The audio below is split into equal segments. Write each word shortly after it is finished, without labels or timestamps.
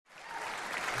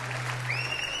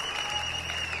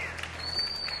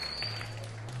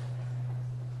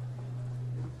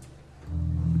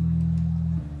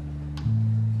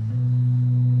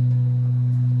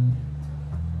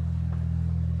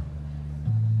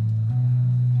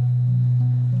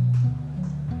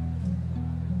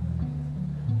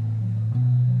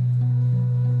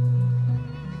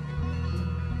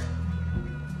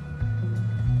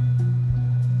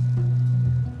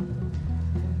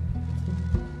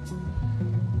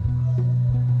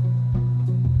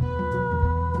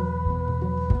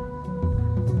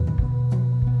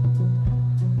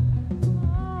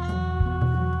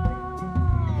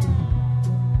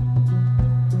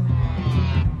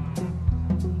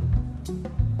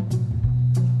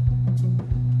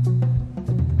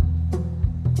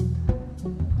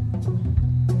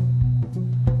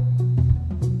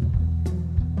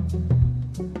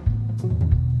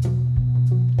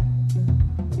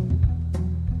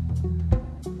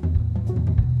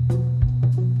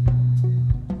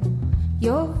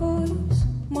Your voice,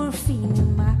 morphine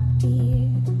in my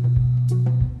ear.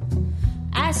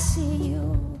 I see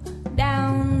you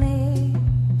down there,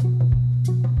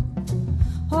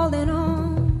 holding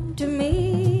on to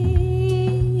me.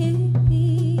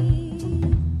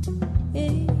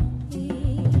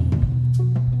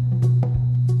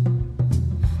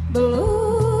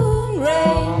 Balloon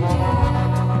Ranger,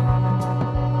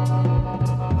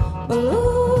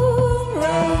 Balloon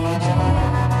Ranger,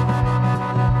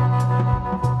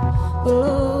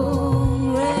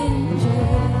 Balloon Ranger,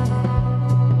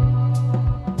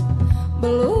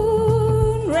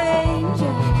 Balloon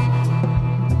Ranger.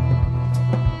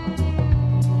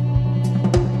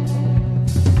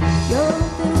 You're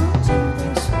open to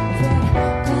this thread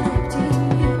connecting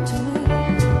you to me.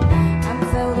 I'm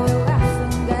filled with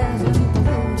laughing as you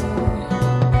polluted.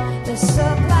 The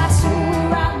supply swirl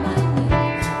around my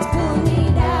neck is pulling me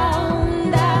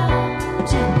down, down,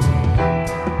 gently,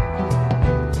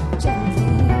 gently.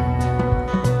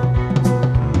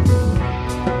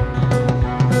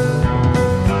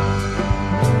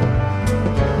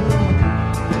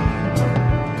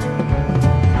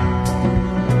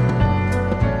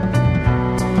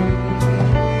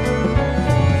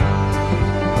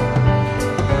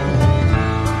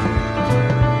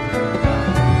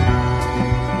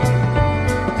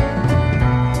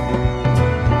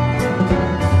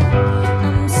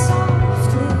 I'm softly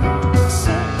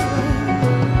circling.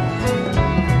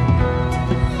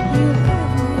 You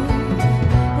give me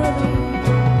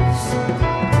release.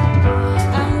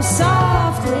 I'm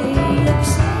softly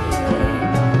exhaling.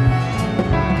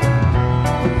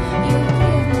 You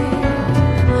give me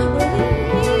release.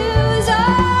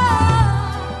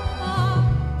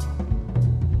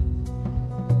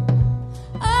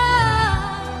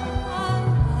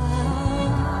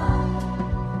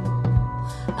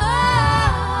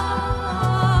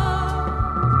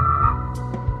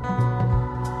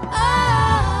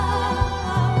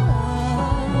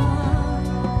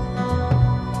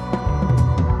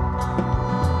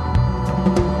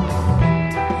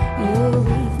 You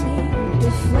leave me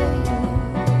deflated.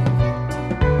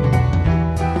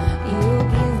 You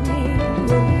give me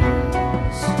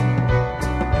release.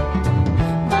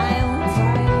 My own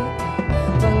private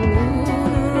balloon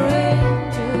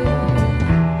ranger.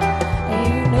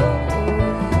 You know what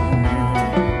I need.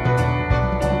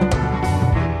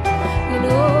 You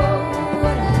know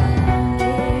what I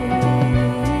need.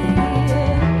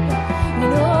 You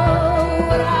know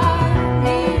what I need.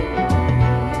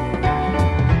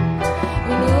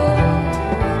 You know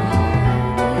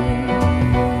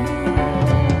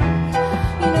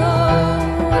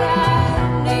what I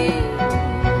need.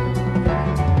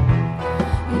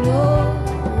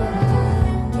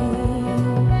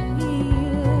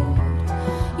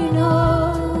 You know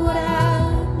what I need. You know what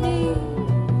I need.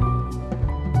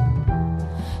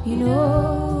 You know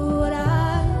what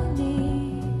I need.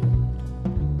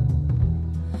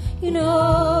 You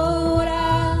know what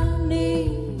I need.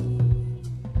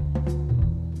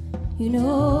 You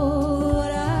know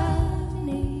what I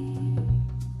need.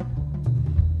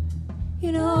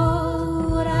 You know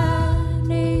what I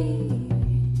need.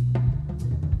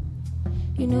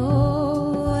 You know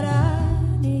what I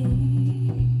need.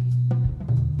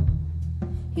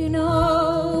 You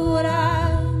know what I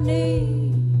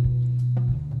need.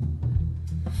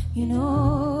 You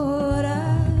know what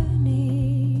I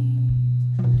need.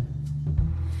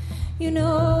 You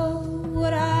know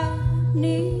what I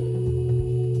need.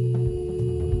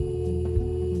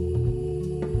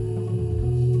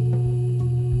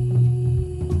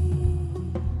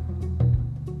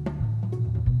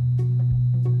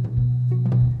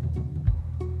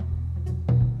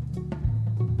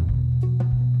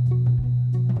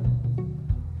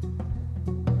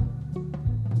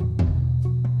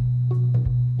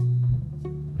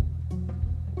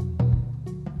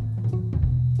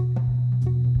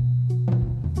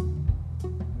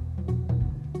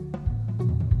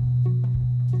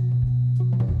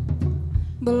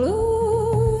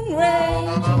 Balloon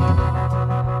Ranger,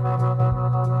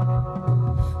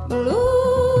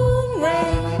 Balloon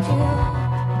Ranger,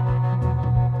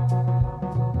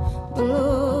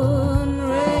 Balloon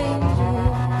Ranger,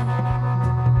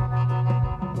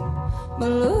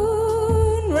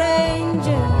 Balloon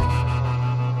Ranger.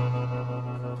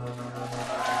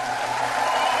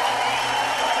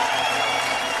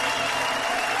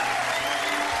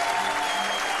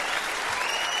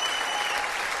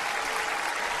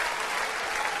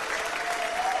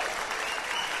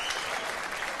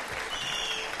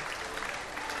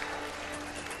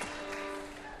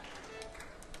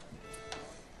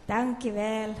 Danke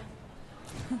väl.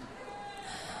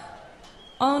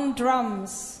 On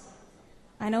drums,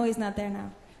 I know he's not there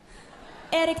now.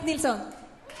 Erik Nilsson.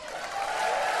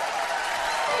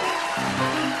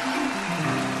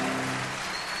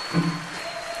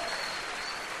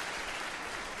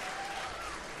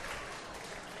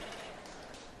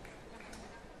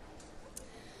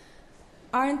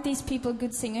 Aren't these people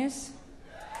good singers?